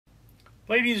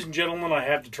Ladies and gentlemen, I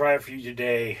have to try for you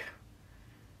today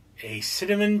a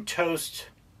Cinnamon Toast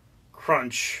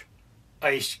Crunch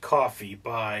Iced Coffee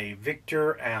by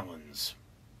Victor Allen's.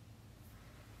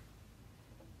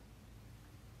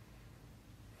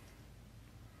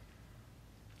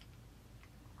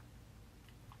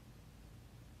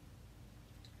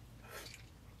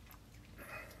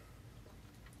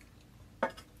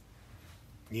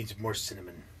 Needs more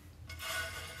cinnamon.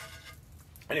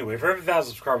 Anyway, for every 1,000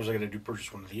 subscribers, I do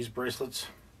purchase one of these bracelets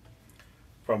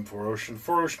from 4Ocean.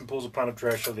 4Ocean pulls a pound of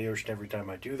trash out of the ocean every time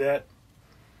I do that.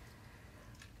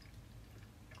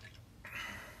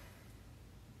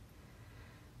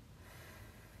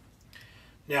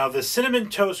 Now, the Cinnamon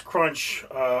Toast Crunch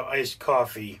iced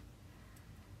coffee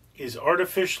is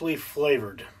artificially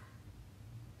flavored.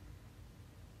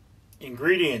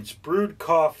 Ingredients: brewed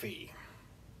coffee,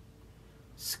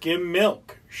 skim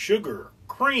milk, sugar,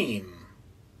 cream,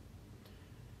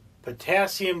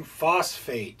 potassium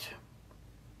phosphate,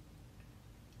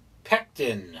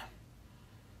 pectin,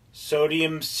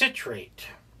 sodium citrate,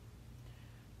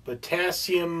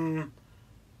 potassium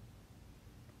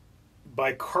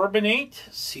bicarbonate,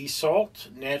 sea salt,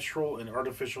 natural and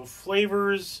artificial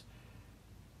flavors,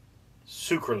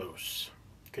 sucralose.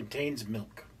 Contains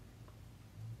milk.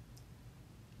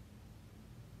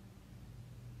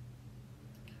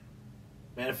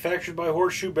 Manufactured by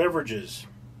Horseshoe Beverages.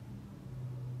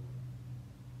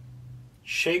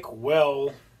 Shake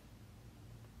well.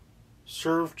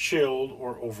 Serve chilled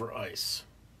or over ice.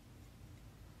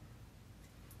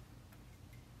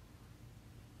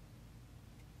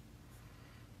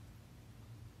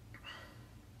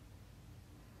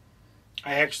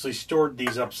 I actually stored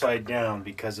these upside down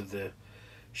because of the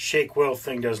shake well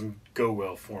thing doesn't go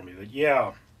well for me. But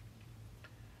yeah.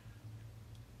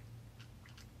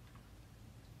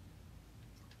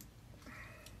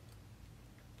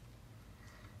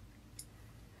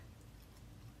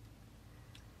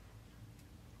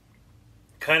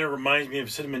 Kind of reminds me of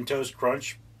Cinnamon Toast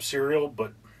Crunch cereal,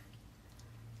 but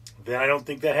then I don't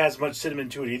think that has much cinnamon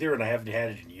to it either, and I haven't had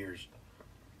it in years.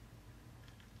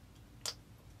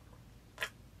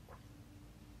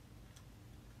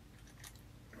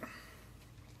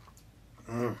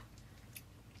 I'm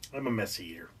a messy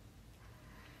eater.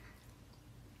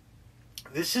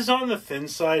 This is on the thin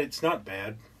side. It's not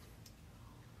bad.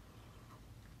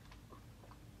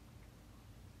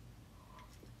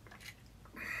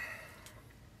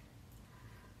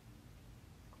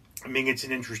 I mean, it's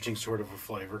an interesting sort of a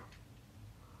flavor.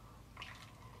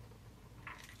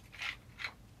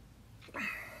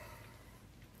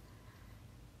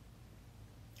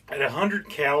 At 100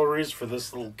 calories for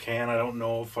this little can, I don't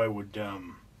know if I would,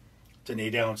 it's an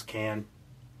 8-ounce can.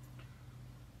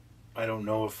 I don't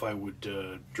know if I would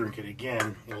drink it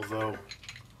again, although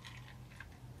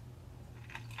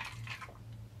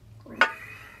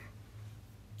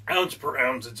ounce per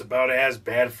ounce, it's about as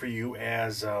bad for you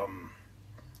as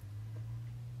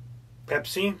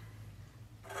Pepsi.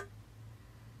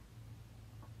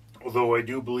 Although I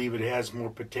do believe it has more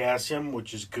potassium,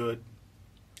 which is good.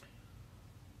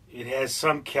 It has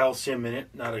some calcium in it,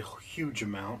 not a huge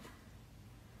amount.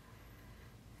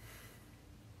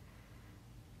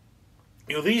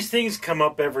 You know, these things come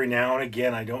up every now and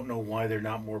again. I don't know why they're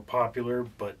not more popular,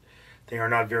 but they are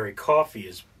not very coffee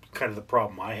is kind of the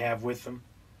problem I have with them.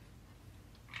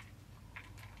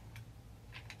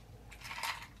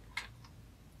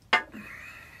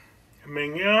 I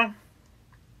mean, yeah,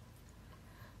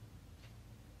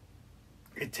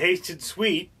 it tasted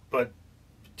sweet, but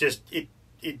just it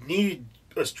needed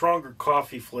a stronger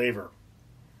coffee flavor.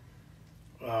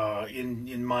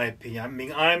 In my opinion, I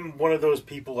mean, I'm one of those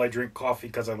people. I drink coffee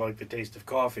because I like the taste of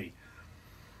coffee.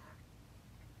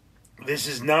 This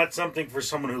is not something for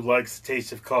someone who likes the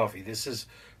taste of coffee. This is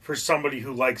for somebody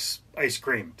who likes ice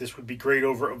cream. This would be great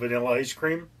over a vanilla ice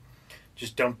cream.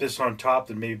 Just dump this on top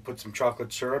and maybe put some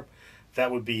chocolate syrup. That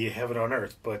would be heaven on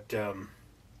earth. But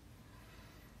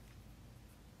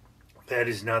that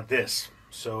is not this.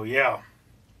 So yeah.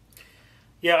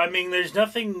 Yeah, I mean, there's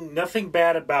nothing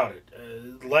bad about it.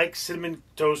 Like Cinnamon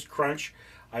Toast Crunch,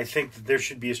 I think that there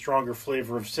should be a stronger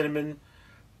flavor of cinnamon,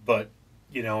 but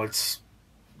you know,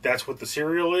 that's what the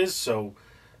cereal is. So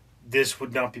this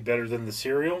would not be better than the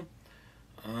cereal.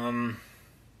 Other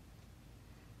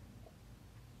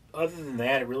than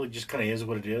that, it really just kind of is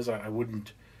what it is. I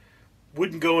wouldn't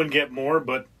go and get more,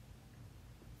 but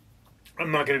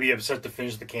I'm not going to be upset to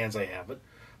finish the cans I have. But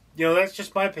you know, that's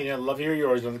just my opinion. I'd love to hear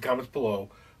yours in the comments below.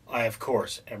 I, of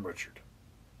course, am Richard.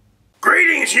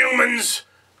 Greetings, humans!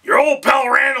 Your old pal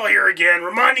Randall here again,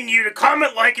 reminding you to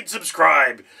comment, like, and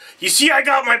subscribe. You see, I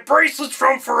got my bracelets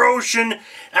from Ferocian,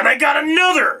 and I got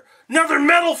another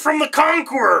medal from the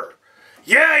Conqueror.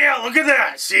 Yeah, look at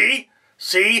that, see?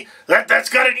 See? That's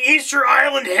got an Easter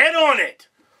Island head on it.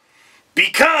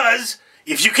 Because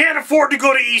if you can't afford to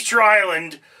go to Easter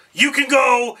Island, you can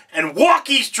go and walk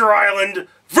Easter Island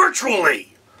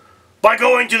virtually by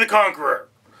going to the Conqueror.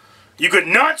 You could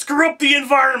not screw up the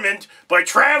environment by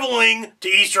traveling to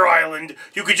Easter Island.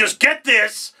 You could just get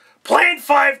this, plant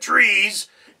 5 trees,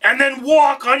 and then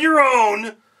walk on your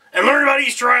own and learn about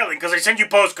Easter Island, because I send you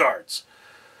postcards.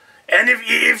 And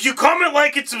if you comment,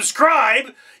 like, and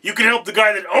subscribe, you can help the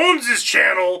guy that owns this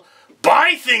channel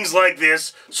buy things like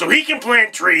this so he can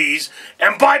plant trees,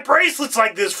 and buy bracelets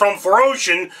like this from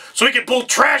Ferocian so he can pull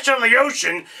trash out of the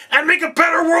ocean and make a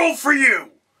better world for you.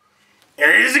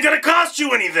 And it isn't going to cost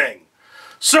you anything.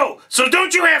 So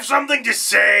don't you have something to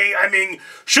say? I mean,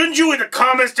 shouldn't you in the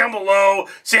comments down below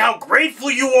say how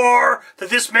grateful you are that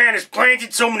this man has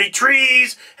planted so many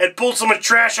trees and pulled so much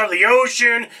trash out of the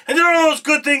ocean and did all those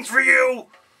good things for you?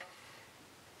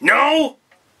 No?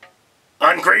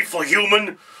 Ungrateful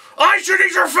human? I should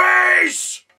eat your face!